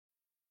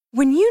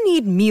When you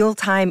need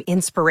mealtime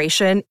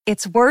inspiration,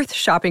 it's worth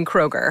shopping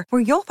Kroger,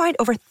 where you'll find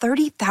over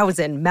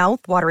 30,000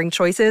 mouth-watering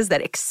choices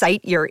that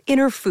excite your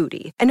inner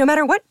foodie. And no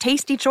matter what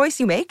tasty choice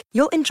you make,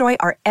 you'll enjoy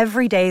our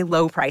everyday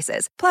low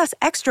prices, plus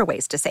extra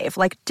ways to save,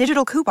 like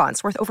digital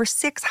coupons worth over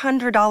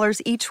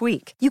 $600 each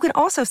week. You can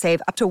also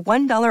save up to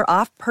 $1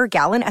 off per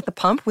gallon at the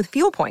pump with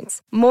fuel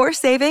points. More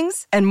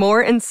savings and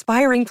more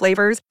inspiring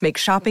flavors make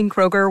shopping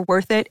Kroger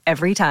worth it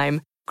every time.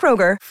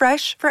 Kroger,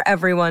 fresh for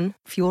everyone.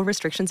 Fuel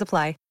restrictions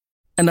apply.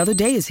 Another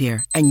day is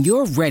here, and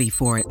you're ready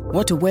for it.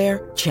 What to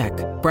wear? Check.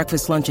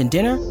 Breakfast, lunch, and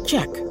dinner?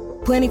 Check.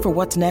 Planning for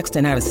what's next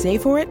and how to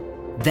save for it?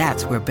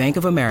 That's where Bank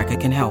of America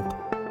can help.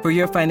 For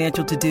your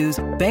financial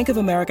to-dos, Bank of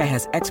America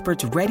has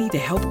experts ready to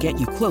help get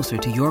you closer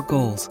to your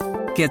goals.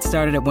 Get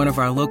started at one of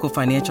our local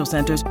financial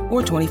centers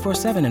or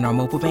 24/7 in our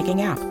mobile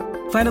banking app.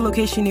 Find a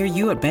location near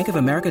you at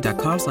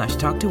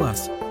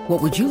bankofamerica.com/talktous.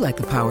 What would you like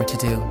the power to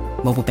do?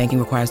 Mobile banking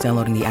requires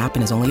downloading the app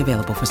and is only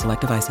available for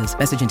select devices.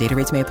 Message and data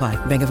rates may apply.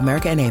 Bank of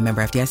America N.A.,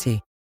 member FDIC.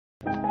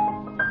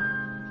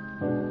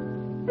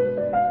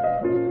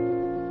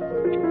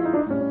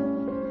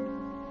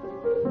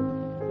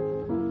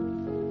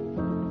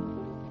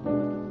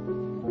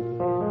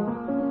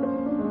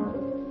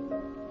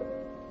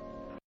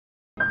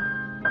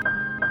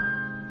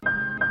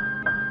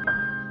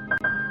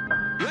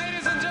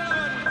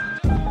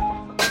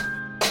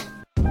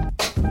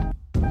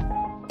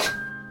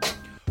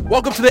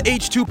 Welcome to the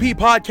H2P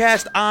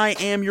podcast. I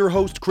am your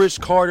host, Chris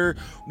Carter.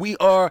 We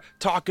are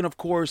talking, of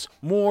course,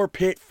 more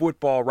Pitt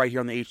football right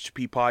here on the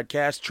H2P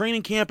podcast.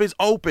 Training camp is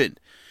open.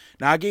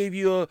 Now, I gave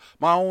you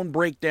my own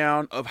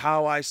breakdown of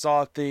how I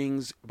saw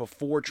things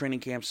before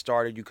training camp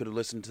started. You could have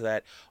listened to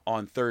that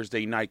on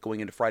Thursday night going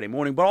into Friday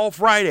morning. But all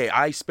Friday,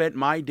 I spent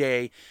my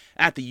day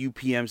at the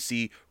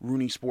UPMC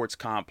Rooney Sports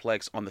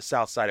Complex on the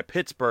south side of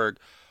Pittsburgh,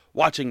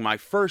 watching my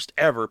first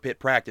ever Pitt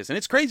practice. And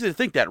it's crazy to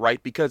think that,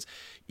 right? Because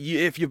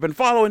if you've been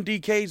following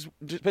DK's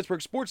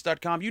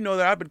PittsburghSports.com, you know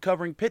that I've been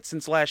covering Pitt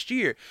since last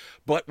year.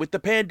 But with the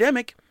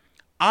pandemic,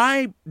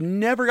 I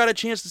never got a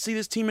chance to see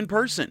this team in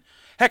person.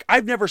 Heck, I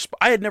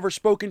had never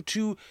spoken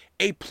to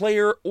a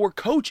player or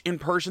coach in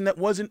person that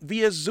wasn't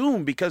via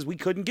Zoom because we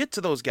couldn't get to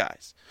those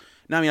guys.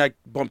 Now, I mean, I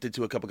bumped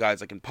into a couple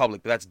guys like in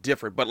public, but that's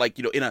different. But like,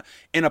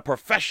 in a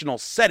professional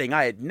setting,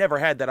 I had never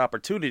had that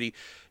opportunity.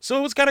 So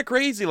it was kind of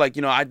crazy. Like,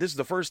 this is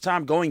the first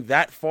time going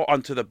that far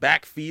onto the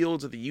back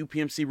fields of the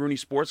UPMC Rooney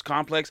Sports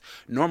Complex.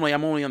 Normally,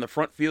 I'm only on the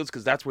front fields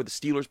because that's where the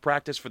Steelers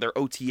practice for their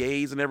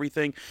OTAs and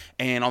everything.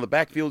 And on the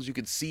back fields, you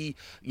could see,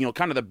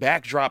 kind of the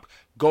backdrop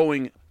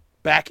going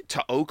back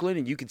to Oakland,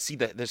 and you could see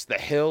the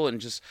hill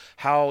and just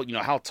how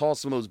tall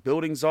some of those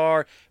buildings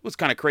are. It was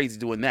kind of crazy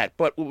doing that.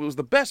 But what was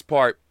the best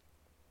part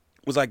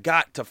was I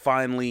got to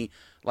finally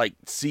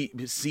see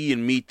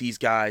and meet these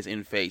guys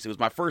in face. It was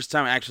my first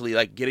time actually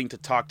getting to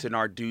talk to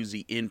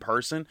Narduzzi in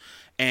person,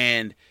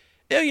 and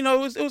it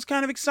was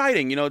kind of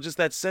exciting. Just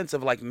that sense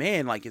of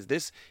man, is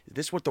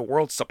this what the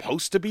world's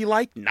supposed to be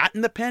like? Not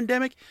in the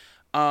pandemic.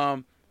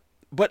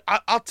 But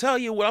I'll tell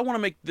you what I want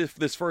to make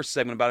this first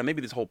segment about, and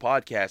maybe this whole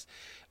podcast,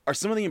 are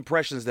some of the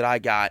impressions that I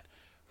got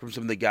from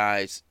some of the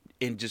guys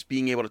in just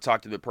being able to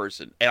talk to the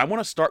person. And I want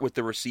to start with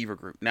the receiver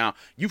group. Now,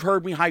 you've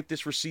heard me hype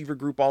this receiver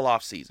group all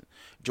offseason.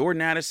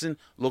 Jordan Addison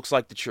looks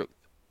like the truth.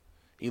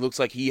 He looks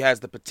like he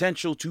has the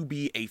potential to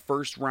be a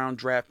first-round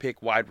draft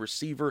pick wide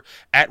receiver,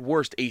 at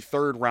worst a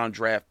third-round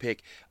draft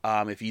pick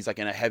if he's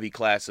in a heavy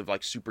class of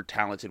super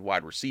talented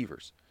wide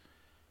receivers.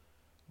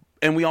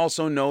 And we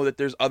also know that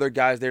there's other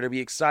guys there to be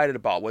excited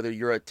about, whether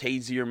you're a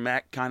Tazier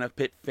Mack kind of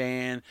Pitt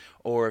fan,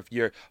 or if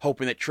you're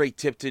hoping that Trey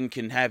Tipton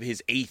can have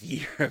his 8th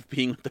year of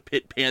being with the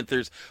Pitt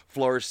Panthers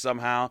flourish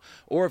somehow,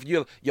 or if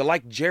you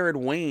like Jared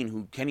Wayne,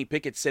 who Kenny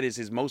Pickett said is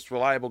his most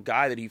reliable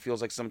guy that he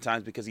feels like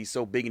sometimes because he's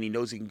so big and he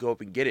knows he can go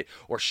up and get it,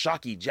 or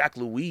Shockey, Jack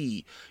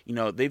Louis.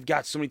 They've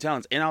got so many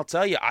talents. And I'll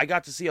tell you, I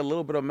got to see a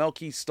little bit of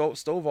Melky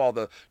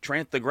Stovall,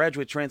 the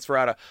graduate transfer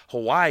out of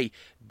Hawaii.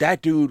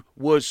 That dude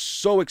was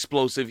so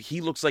explosive.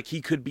 He looks like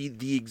he could be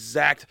the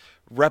exact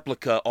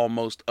replica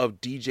almost of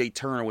DJ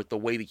Turner with the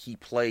way that he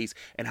plays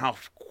and how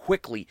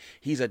quickly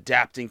he's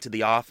adapting to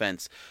the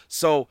offense.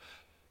 So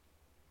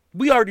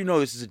we already know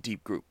this is a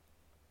deep group.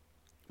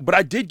 But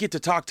I did get to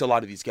talk to a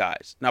lot of these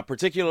guys. Now,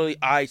 particularly,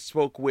 I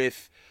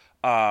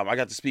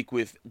got to speak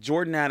with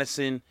Jordan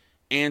Addison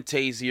and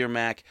Tazier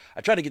Mack.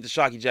 I tried to get to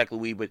Shockey Jack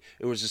Louis, but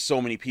it was just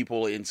so many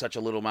people in such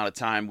a little amount of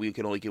time, we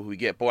could only get who we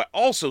get. But I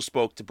also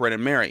spoke to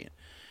Brennan Marion.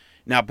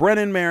 Now,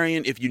 Brennan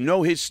Marion, if you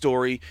know his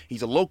story,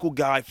 he's a local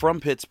guy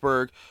from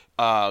Pittsburgh.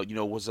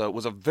 Was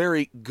a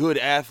very good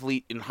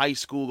athlete in high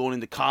school, going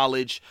into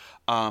college.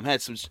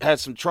 Had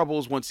some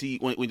troubles once he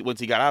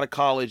got out of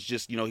college.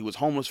 Just he was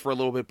homeless for a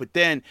little bit, but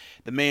then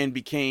the man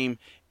became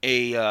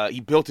he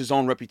built his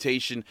own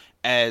reputation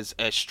as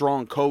a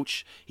strong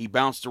coach. He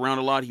bounced around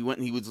a lot. He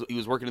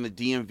was working in the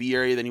DMV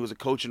area. Then he was a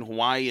coach in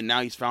Hawaii, and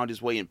now he's found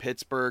his way in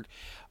Pittsburgh.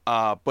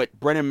 But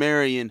Brennan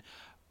Marion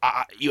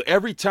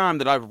every time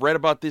that I've read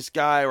about this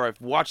guy or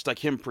I've watched like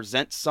him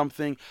present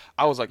something,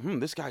 I was like,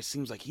 this guy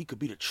seems like he could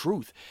be the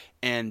truth.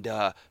 And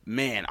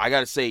man, I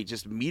gotta say,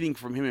 just meeting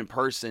from him in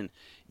person,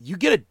 you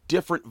get a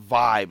different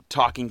vibe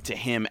talking to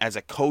him as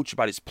a coach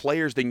about his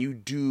players than you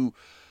do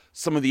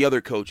some of the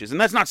other coaches.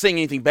 And that's not saying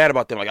anything bad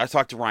about them. Like I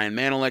talked to Ryan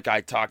Manolik,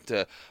 I talked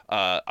to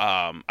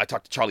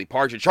Charlie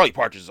Partridge. Charlie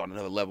Partridge is on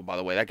another level, by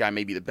the way. That guy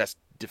may be the best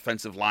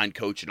defensive line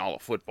coach in all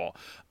of football.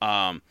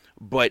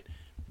 But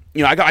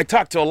I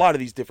talked to a lot of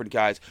these different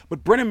guys,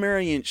 but Brennan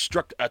Marion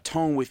struck a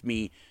tone with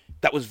me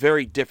that was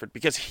very different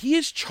because he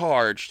is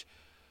charged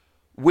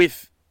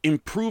with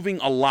improving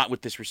a lot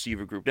with this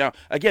receiver group. Now,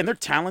 again, they're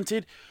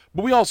talented,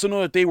 but we also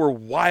know that they were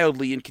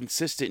wildly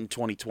inconsistent in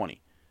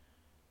 2020.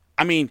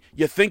 I mean,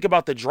 you think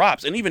about the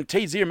drops, and even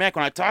Taysir Mack,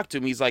 when I talked to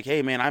him, he's like,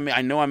 hey, man,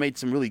 I know I made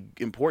some really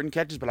important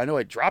catches, but I know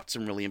I dropped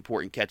some really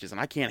important catches,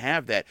 and I can't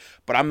have that,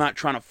 but I'm not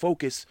trying to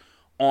focus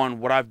on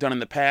what I've done in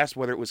the past,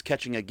 whether it was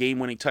catching a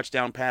game-winning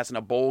touchdown pass in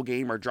a bowl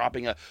game or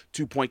dropping a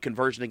 2-point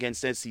conversion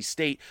against NC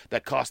State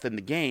that cost them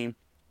the game.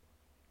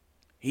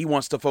 He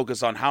wants to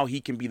focus on how he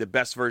can be the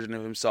best version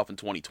of himself in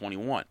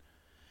 2021.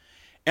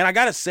 And I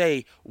got to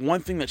say,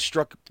 one thing that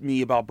struck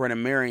me about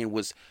Brennan Marion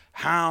was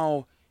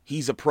how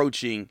he's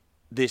approaching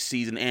this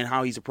season and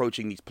how he's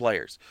approaching these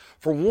players.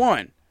 For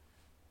one,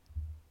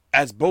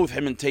 as both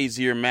him and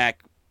Taysir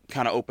Mack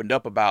kind of opened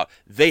up about,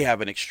 they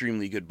have an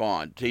extremely good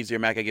bond. Taysir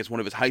Mack, I guess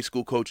one of his high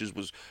school coaches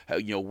was,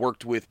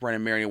 worked with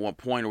Brennan Marion at one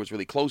point or was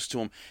really close to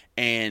him,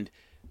 and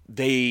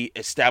they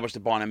established a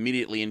bond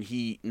immediately, and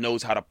he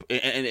knows how to,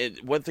 and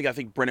one thing I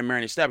think Brennan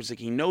Marion established, like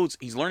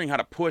he's learning how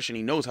to push, and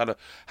he knows how to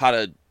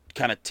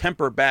kind of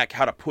temper back,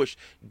 how to push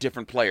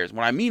different players.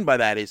 What I mean by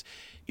that is,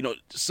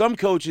 some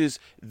coaches,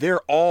 they're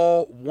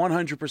all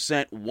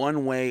 100%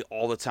 one way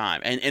all the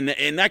time.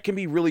 And that can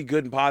be really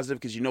good and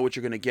positive because you know what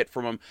you're going to get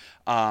from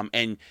them.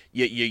 And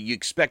you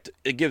expect,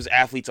 it gives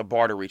athletes a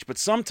bar to reach. But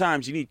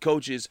sometimes you need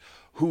coaches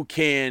who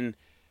can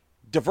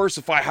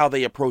diversify how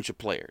they approach a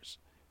players.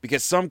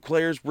 Because some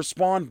players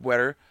respond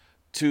better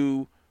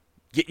to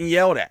getting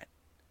yelled at.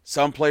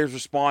 Some players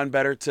respond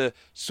better to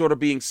sort of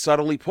being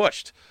subtly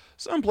pushed.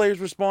 Some players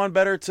respond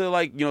better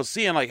to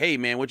seeing hey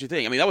man, what you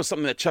think? I mean, that was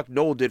something that Chuck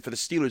Noll did for the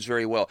Steelers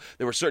very well.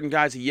 There were certain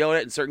guys he yelled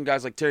at and certain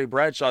guys like Terry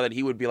Bradshaw that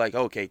he would be like,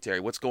 okay, Terry,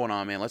 what's going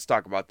on, man? Let's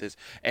talk about this.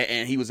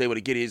 And he was able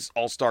to get his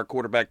all-star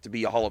quarterback to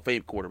be a Hall of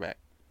Fame quarterback.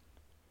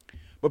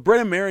 But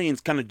Brennan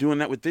Marion's kind of doing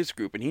that with this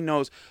group, and he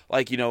knows,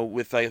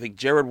 with I think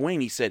Jared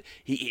Wayne, he said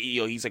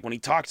he's like when he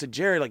talks to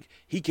Jared,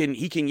 he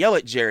can yell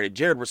at Jared, and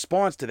Jared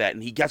responds to that,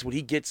 and that's what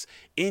he gets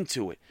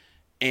into it,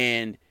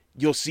 and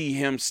you'll see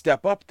him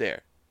step up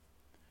there.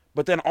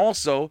 But then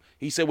also,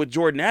 he said with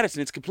Jordan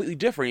Addison, it's completely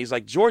different. He's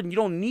like, Jordan, you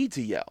don't need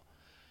to yell.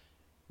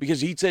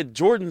 Because he said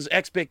Jordan's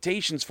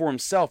expectations for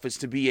himself is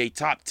to be a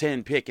top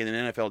 10 pick in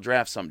an NFL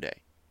draft someday.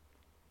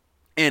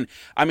 And,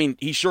 I mean,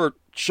 he sure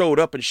showed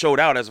up and showed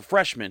out as a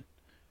freshman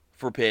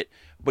for Pitt,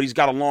 but he's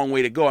got a long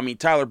way to go. I mean,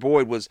 Tyler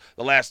Boyd was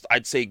the last,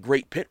 I'd say,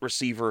 great Pitt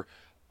receiver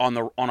on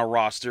a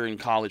roster in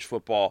college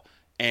football.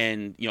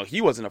 And, he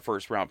wasn't a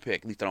first-round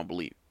pick, at least I don't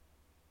believe.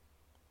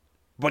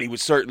 But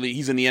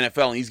he's in the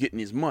NFL and he's getting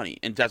his money.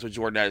 And that's what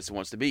Jordan Addison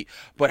wants to be.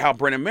 But how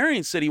Brennan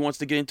Marion said he wants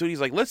to get into it,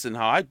 he's like, listen,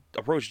 how I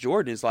approach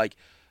Jordan is like,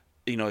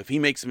 if he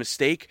makes a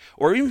mistake,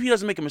 or even if he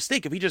doesn't make a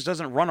mistake, if he just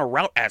doesn't run a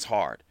route as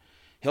hard,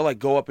 he'll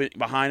go up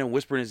behind him,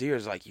 whisper in his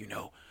ears, like, you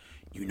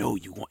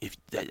want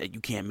you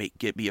can't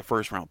be a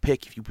first round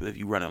pick if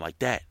you run it like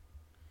that.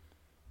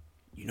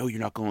 You're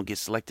not going to get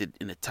selected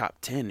in the top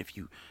 10 if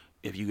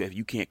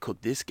you can't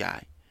cook this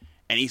guy.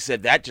 And he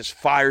said that just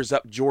fires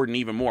up Jordan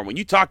even more. When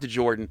you talk to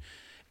Jordan,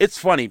 it's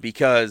funny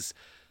because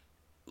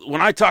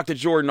when I talked to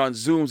Jordan on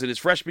Zooms in his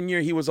freshman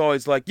year, he was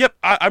always like, yep,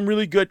 I'm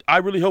really good. I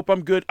really hope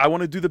I'm good. I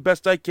want to do the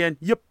best I can.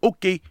 Yep,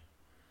 okay.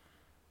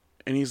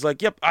 And he's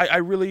like, yep, I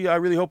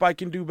really hope I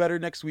can do better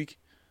next week.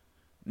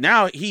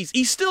 Now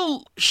he's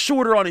still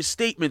shorter on his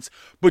statements,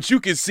 but you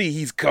can see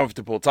he's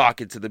comfortable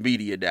talking to the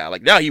media now.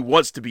 Now he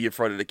wants to be in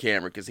front of the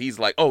camera because he's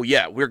like, oh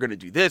yeah, we're going to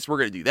do this, we're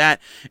going to do that.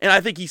 And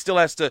I think he still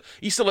has to,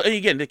 and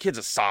again, the kid's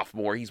a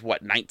sophomore. He's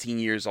 19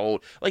 years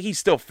old. He's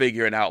still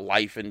figuring out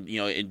life and,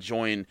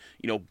 enjoying,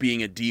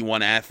 being a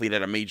D1 athlete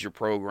at a major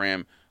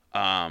program.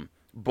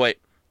 But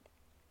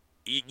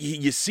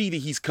you see that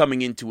he's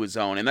coming into his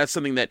own, and that's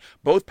something that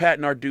both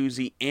Pat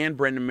Narduzzi and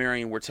Brendan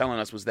Marion were telling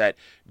us, was that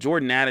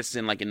Jordan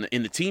Addison,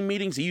 in the team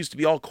meetings, he used to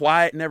be all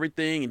quiet and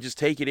everything and just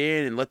take it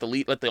in and let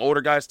the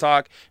older guys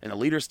talk and the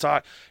leaders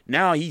talk.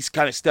 Now he's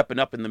kind of stepping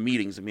up in the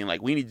meetings and being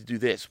like, we need to do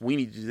this,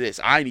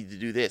 I need to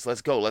do this,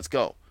 let's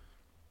go.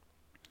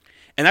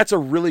 And that's a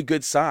really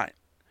good sign.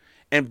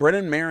 And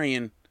Brendan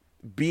Marion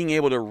being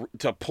able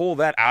to pull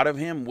that out of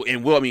him,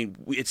 and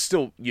it's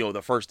still,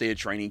 the first day of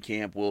training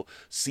camp. We'll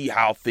see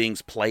how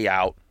things play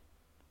out.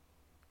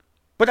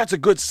 But that's a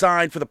good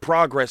sign for the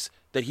progress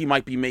that he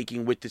might be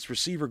making with this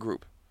receiver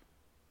group.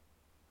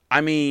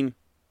 I mean,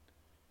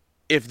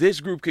 if this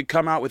group could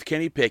come out with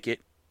Kenny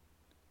Pickett,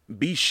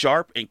 be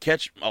sharp, and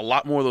catch a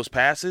lot more of those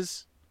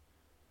passes,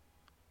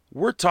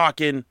 we're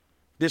talking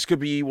this could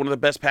be one of the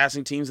best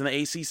passing teams in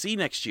the ACC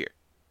next year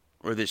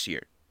or this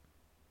year.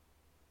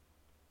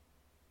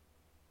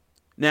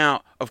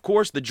 Now, of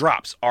course, the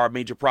drops are a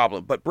major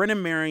problem, but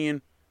Brennan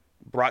Marion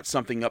brought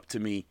something up to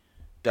me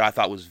that I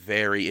thought was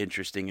very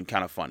interesting and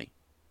kind of funny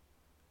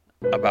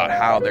about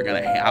how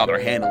they're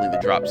handling the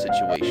drop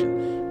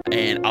situation,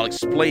 and I'll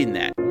explain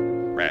that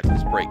right after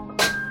this break.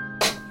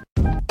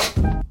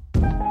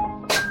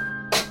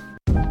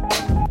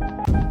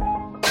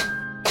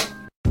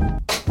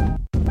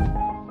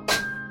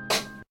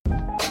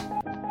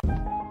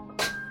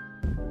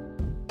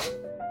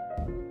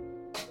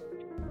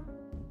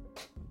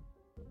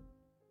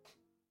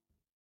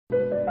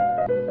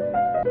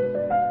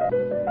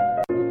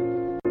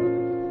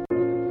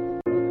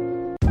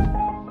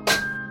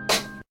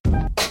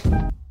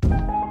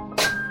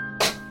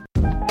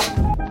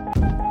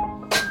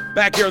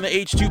 Back here on the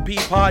H2P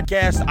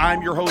podcast,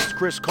 I'm your host,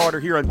 Chris Carter,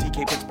 here on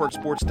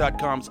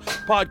DKPittsburghSports.com's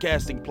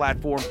podcasting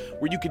platform,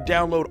 where you can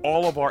download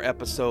all of our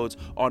episodes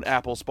on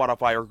Apple,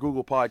 Spotify, or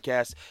Google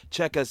Podcasts.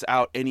 Check us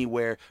out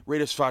anywhere.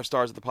 Rate us 5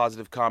 stars with a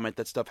positive comment.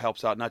 That stuff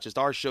helps out not just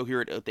our show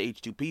here at the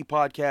H2P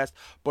podcast,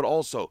 but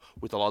also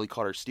with the Lolly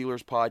Carter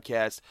Steelers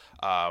podcast,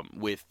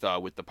 with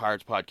the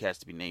Pirates podcast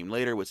to be named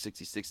later, with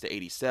 66 to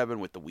 87,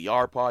 with the We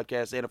Are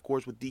podcast, and of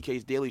course with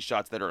DK's Daily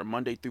Shots that are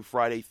Monday through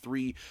Friday,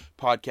 3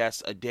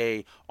 podcasts a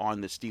day on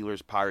the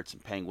Steelers, Pirates,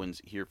 and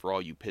Penguins here for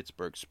all you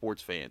Pittsburgh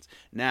sports fans.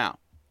 Now,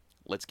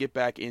 let's get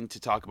back into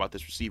talk about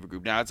this receiver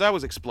group. Now, as I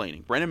was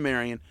explaining, Brennan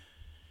Marion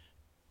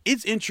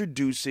is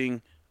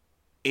introducing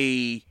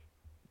a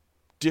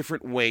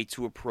different way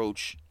to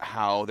approach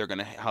how they're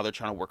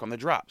trying to work on the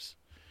drops.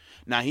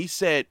 Now, he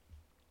said,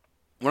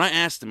 when I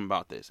asked him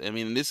about this, I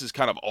mean, this is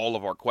kind of all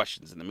of our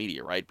questions in the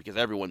media, right? Because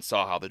everyone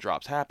saw how the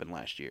drops happened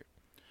last year.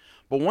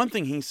 But one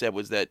thing he said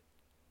was that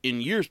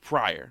in years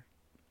prior,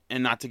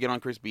 and not to get on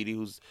Chris Beatty,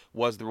 who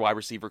was the wide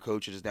receiver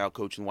coach and is now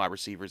coaching wide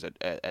receivers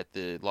at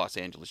the Los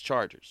Angeles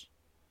Chargers.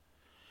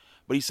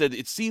 But he said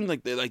it seemed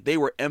like they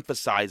were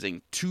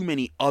emphasizing too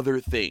many other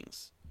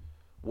things,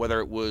 whether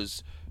it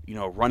was,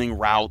 running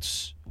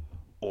routes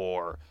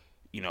or,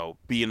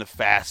 being the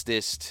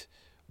fastest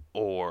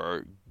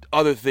or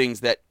other things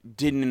that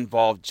didn't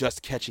involve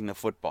just catching the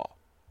football.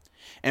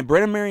 And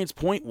Brennan Marion's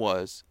point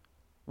was,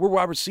 we're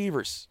wide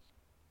receivers.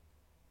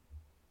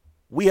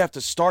 We have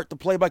to start the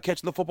play by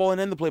catching the football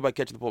and end the play by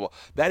catching the football.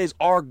 That is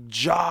our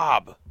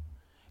job.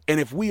 And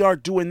if we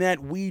aren't doing that,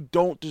 we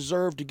don't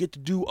deserve to get to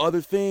do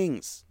other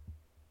things.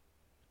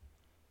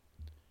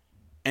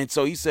 And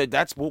so he said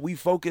that's what we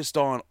focused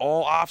on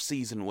all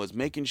offseason, was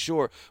making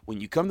sure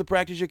when you come to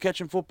practice, you're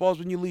catching footballs.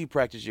 When you leave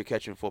practice, you're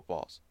catching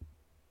footballs.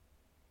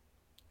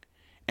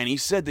 And he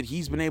said that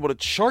he's been able to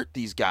chart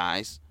these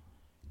guys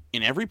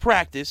in every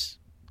practice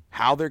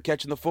how they're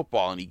catching the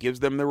football, and he gives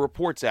them their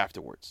reports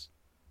afterwards.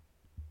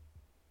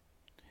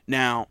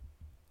 Now,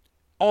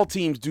 all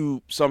teams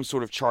do some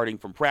sort of charting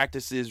from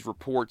practices,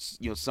 reports,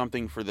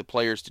 something for the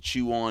players to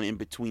chew on in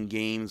between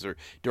games or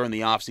during the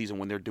offseason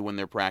when they're doing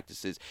their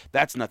practices.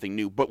 That's nothing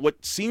new. But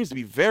what seems to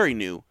be very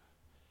new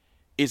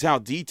is how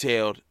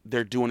detailed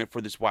they're doing it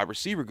for this wide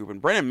receiver group. And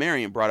Brennan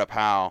Marion brought up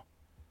how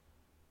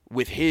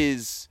with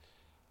his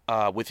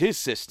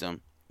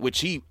system, which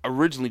he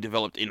originally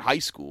developed in high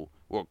school,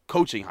 or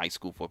coaching high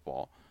school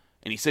football,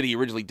 and he said he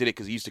originally did it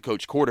because he used to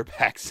coach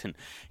quarterbacks, and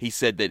he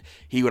said that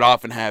he would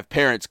often have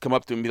parents come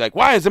up to him and be like,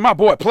 "Why isn't my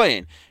boy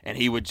playing?" And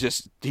he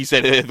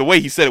said the way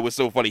he said it was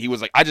so funny. He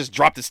was like, "I just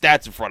dropped the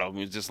stats in front of him."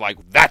 He was just like,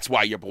 "That's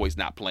why your boy's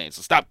not playing,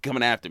 so stop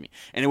coming after me."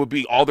 And it would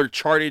be all their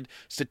charted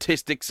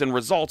statistics and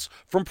results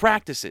from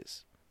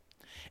practices.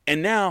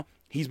 And now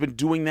he's been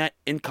doing that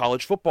in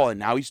college football, and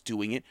now he's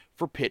doing it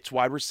for Pitt's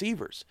wide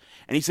receivers.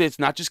 And he said it's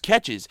not just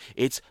catches.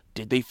 It's,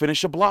 did they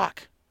finish a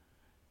block?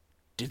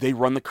 Did they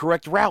run the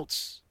correct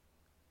routes?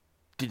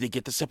 Did they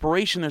get the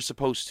separation they're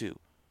supposed to?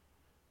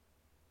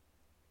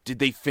 Did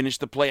they finish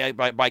the play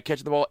by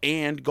catching the ball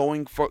and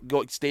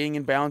staying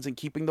in bounds and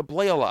keeping the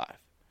play alive?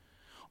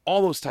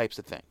 All those types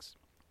of things.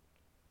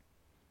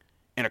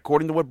 And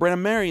according to what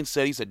Brennan Marion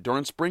said, he said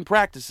during spring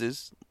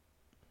practices,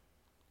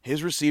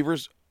 his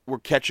receivers were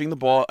catching the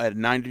ball at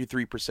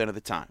 93% of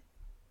the time.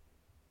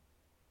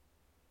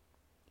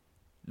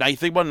 Now you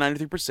think about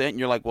 93%, and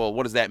you're like, well,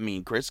 what does that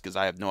mean, Chris? Because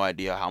I have no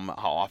idea how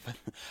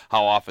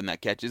often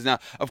that catches. Now,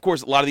 of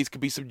course, a lot of these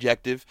could be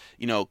subjective.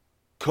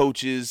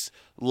 Coaches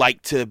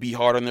like to be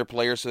hard on their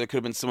players, so there could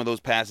have been some of those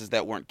passes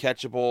that weren't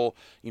catchable,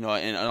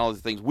 and all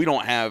these things. We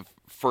don't have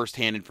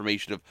firsthand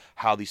information of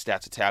how these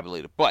stats are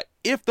tabulated. But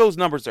if those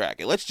numbers are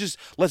accurate,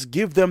 let's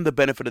give them the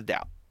benefit of the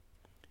doubt.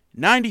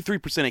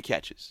 93% of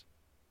catches.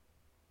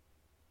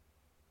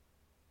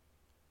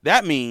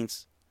 That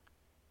means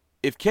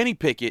if Kenny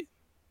Pickett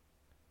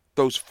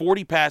throws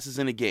 40 passes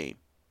in a game,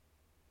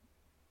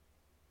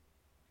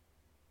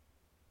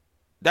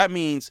 that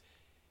means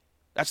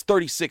that's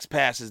 36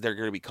 passes that are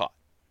going to be caught.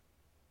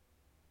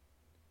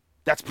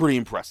 That's pretty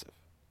impressive.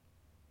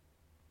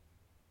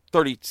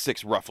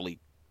 36 roughly.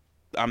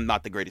 I'm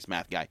not the greatest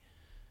math guy.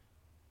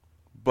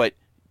 But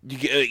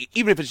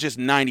even if it's just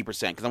 90%,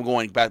 because I'm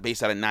going back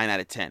based out of 9 out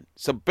of 10.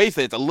 So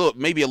basically, it's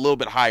maybe a little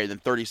bit higher than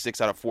 36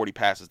 out of 40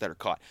 passes that are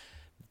caught.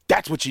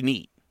 That's what you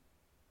need.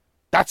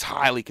 That's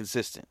highly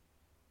consistent.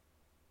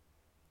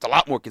 It's a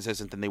lot more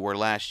consistent than they were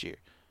last year.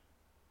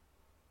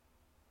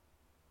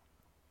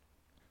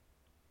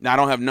 Now, I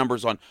don't have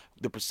numbers on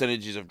the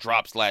percentages of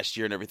drops last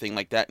year and everything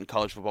like that in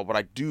college football, but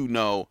I do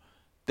know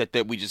that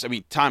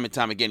time and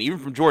time again, even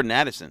from Jordan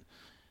Addison,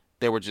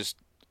 there were just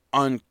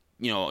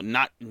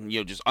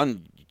just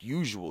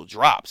unusual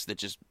drops that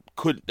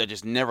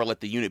just never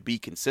let the unit be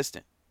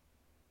consistent.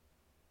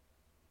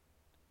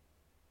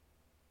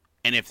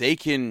 And if they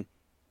can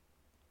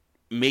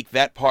make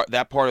that part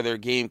of their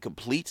game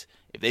complete,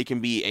 if they can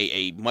be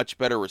a much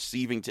better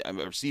receiving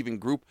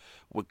group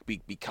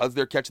because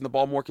they're catching the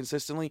ball more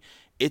consistently,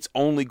 it's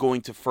only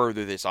going to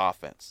further this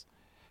offense.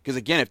 Because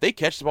again, if they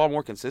catch the ball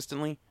more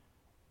consistently,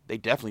 they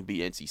definitely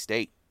beat NC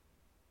State.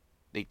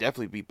 They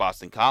definitely beat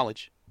Boston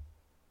College.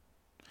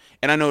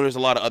 And I know there's a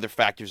lot of other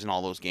factors in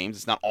all those games.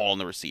 It's not all in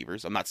the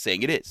receivers. I'm not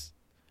saying it is.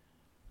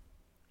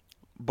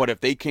 But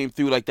if they came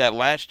through like that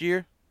last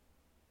year,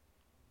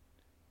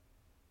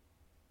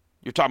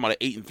 you're talking about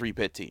an 8-3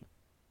 Pitt team.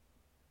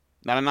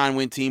 Not a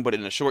 9-win team, but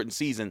in a shortened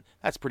season,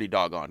 that's pretty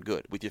doggone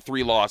good. With your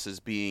 3 losses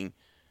being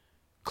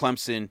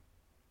Clemson,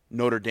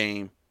 Notre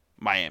Dame,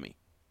 Miami.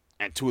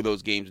 And 2 of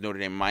those games, Notre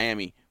Dame and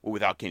Miami, were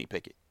without Kenny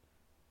Pickett.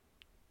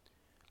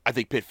 I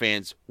think Pitt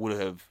fans would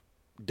have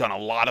done a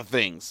lot of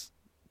things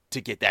to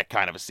get that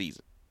kind of a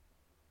season.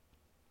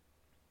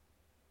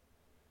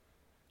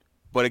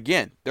 But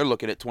again, they're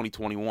looking at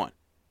 2021.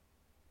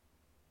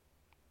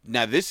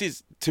 Now, this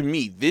is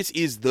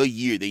the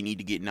year they need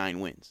to get 9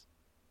 wins.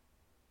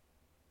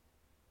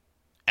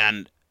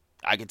 And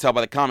I can tell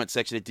by the comment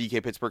section at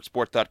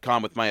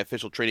DKPittsburghSports.com with my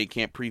official training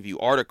camp preview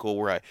article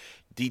where I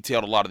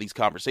detailed a lot of these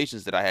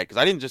conversations that I had. Because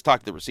I didn't just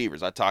talk to the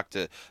receivers. I talked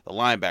to the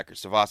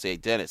linebackers,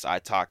 Savase Dennis. I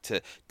talked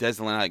to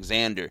Deslin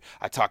Alexander.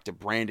 I talked to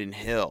Brandon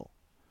Hill.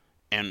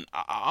 And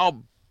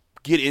I'll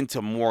get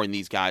into more in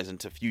these guys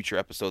into future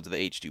episodes of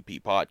the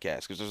H2P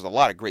podcast because there's a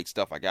lot of great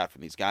stuff I got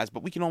from these guys,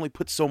 but we can only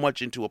put so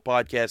much into a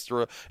podcast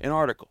or an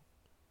article.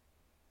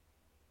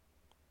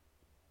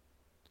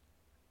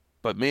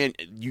 But man,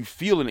 you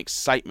feel an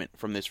excitement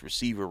from this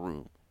receiver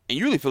room, and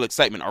you really feel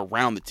excitement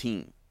around the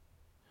team.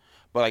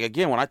 But like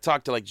again, when I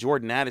talk to like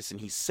Jordan Addison,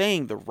 he's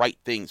saying the right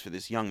things for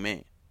this young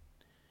man.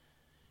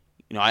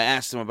 You know, I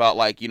asked him about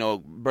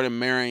Brennan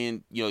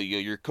Marion,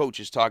 your coach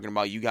is talking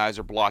about you guys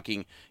are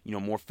blocking,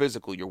 more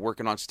physical. You're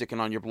working on sticking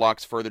on your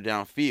blocks further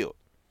downfield.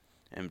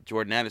 And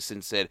Jordan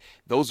Addison said,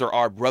 those are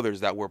our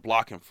brothers that we're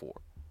blocking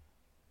for.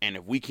 And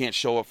if we can't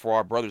show up for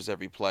our brothers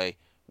every play,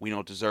 we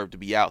don't deserve to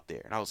be out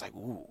there. And I was like,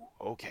 ooh,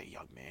 okay,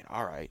 young man.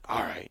 All right.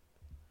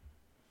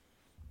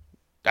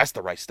 That's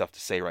the right stuff to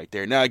say right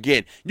there. Now,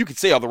 again, you can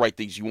say all the right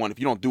things you want. If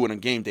you don't do it on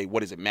game day,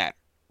 what does it matter,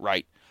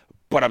 right?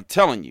 But I'm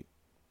telling you,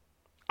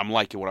 I'm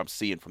liking what I'm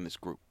seeing from this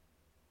group.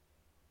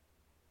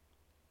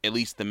 At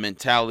least the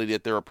mentality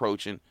that they're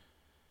approaching.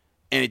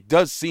 And it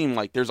does seem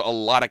like there's a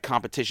lot of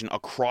competition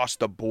across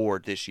the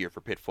board this year for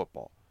Pitt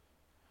football.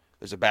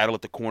 There's a battle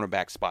at the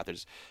cornerback spot.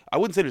 I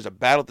wouldn't say there's a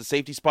battle at the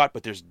safety spot,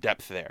 but there's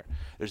depth there.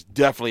 There's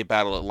definitely a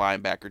battle at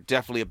linebacker.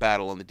 Definitely a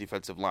battle on the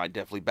defensive line.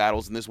 Definitely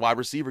battles in this wide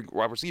receiving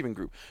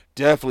group.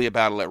 Definitely a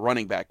battle at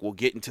running back. We'll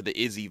get into the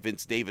Izzy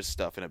Vince Davis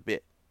stuff in a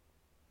bit.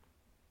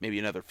 Maybe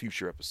another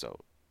future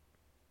episode.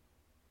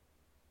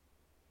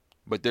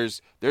 But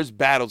there's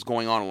battles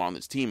going on along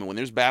this team. And when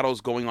there's battles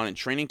going on in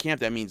training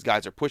camp, that means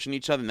guys are pushing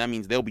each other, and that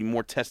means they'll be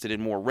more tested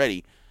and more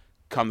ready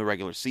come the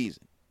regular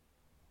season.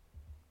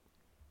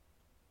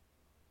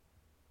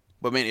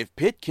 But, man, if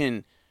Pitt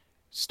can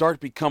start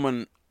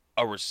becoming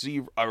a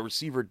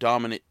receiver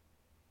dominant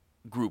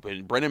group,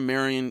 and Brennan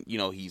Marion,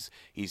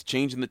 he's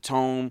changing the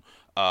tone.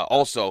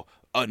 Also,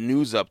 a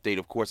news update,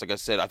 of course, like I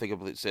said, I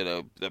think it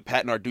said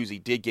Pat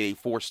Narduzzi did get a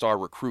 4-star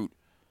recruit,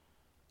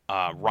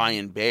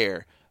 Ryan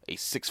Baer, a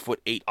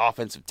 6'8"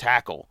 offensive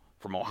tackle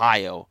from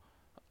Ohio,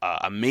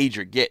 a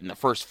major get and the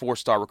first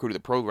 4-star recruit of the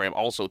program.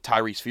 Also,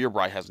 Tyrese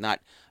Fearbright has not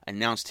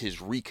announced his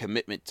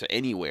recommitment to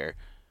anywhere,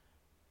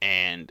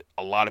 and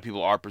a lot of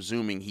people are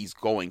presuming he's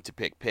going to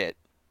pick Pitt.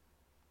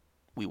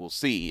 We will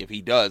see. If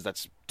he does,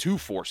 that's 2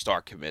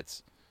 4-star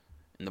commits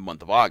in the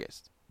month of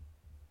August.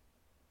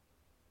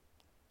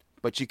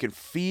 But you can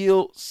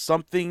feel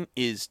something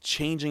is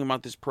changing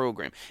about this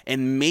program,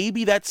 and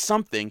maybe that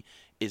something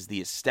is the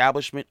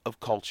establishment of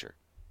culture.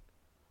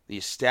 The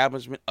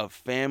establishment of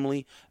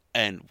family,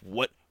 and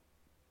what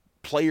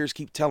players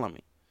keep telling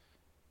me.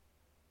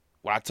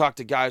 When I talk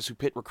to guys who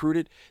Pitt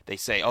recruited, they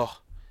say, I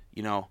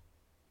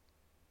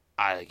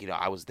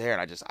was there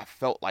and I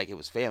felt like it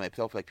was family. I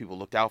felt like people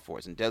looked out for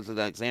us. And Deslin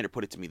Alexander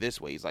put it to me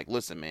this way. He's like,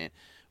 listen, man,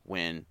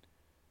 when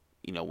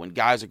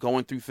guys are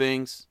going through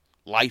things,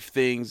 life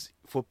things,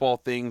 football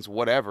things,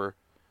 whatever,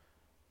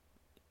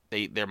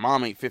 their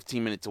mom ain't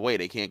 15 minutes away.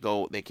 They can't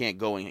go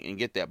and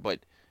get that, but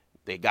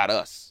they got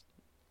us.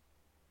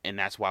 And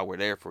that's why we're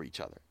there for each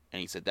other. And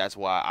he said, that's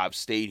why I've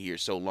stayed here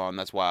so long.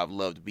 That's why I've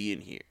loved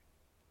being here.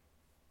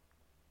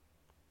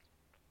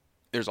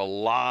 there's a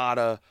lot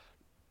of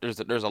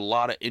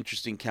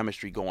interesting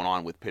chemistry going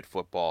on with Pitt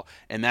football,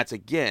 and that's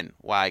again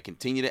why I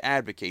continue to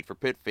advocate for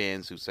Pitt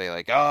fans who say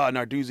like, "Oh,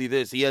 Narduzzi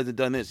this, he hasn't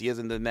done this, he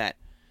hasn't done that."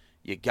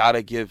 You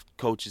gotta give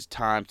coaches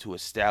time to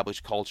establish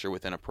culture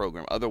within a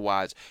program.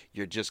 Otherwise,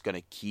 you're just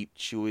gonna keep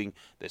chewing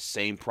the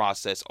same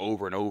process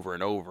over and over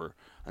and over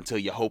until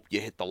you hope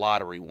you hit the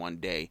lottery one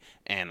day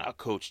and a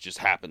coach just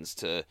happens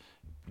to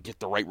get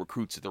the right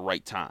recruits at the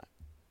right time.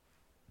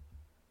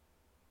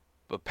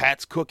 But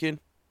Pat's cooking,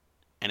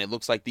 and it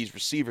looks like these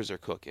receivers are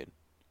cooking.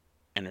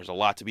 And there's a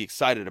lot to be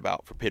excited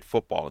about for Pitt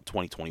football in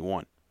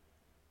 2021.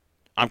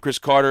 I'm Chris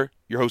Carter,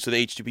 your host of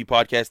the H2P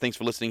podcast. Thanks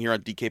for listening here on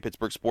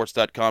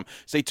DKPittsburghSports.com.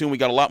 Stay tuned. We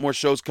got a lot more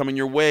shows coming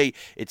your way.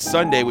 It's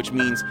Sunday, which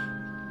means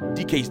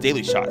DK's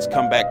Daily Shots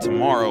come back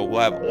tomorrow. We'll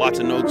have lots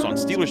of notes on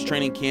Steelers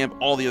training camp,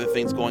 all the other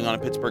things going on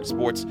in Pittsburgh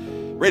sports.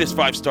 Rate us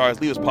 5 stars,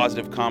 leave us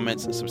positive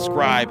comments, and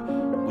subscribe.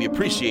 We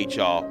appreciate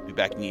y'all. Be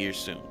back in the year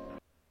soon.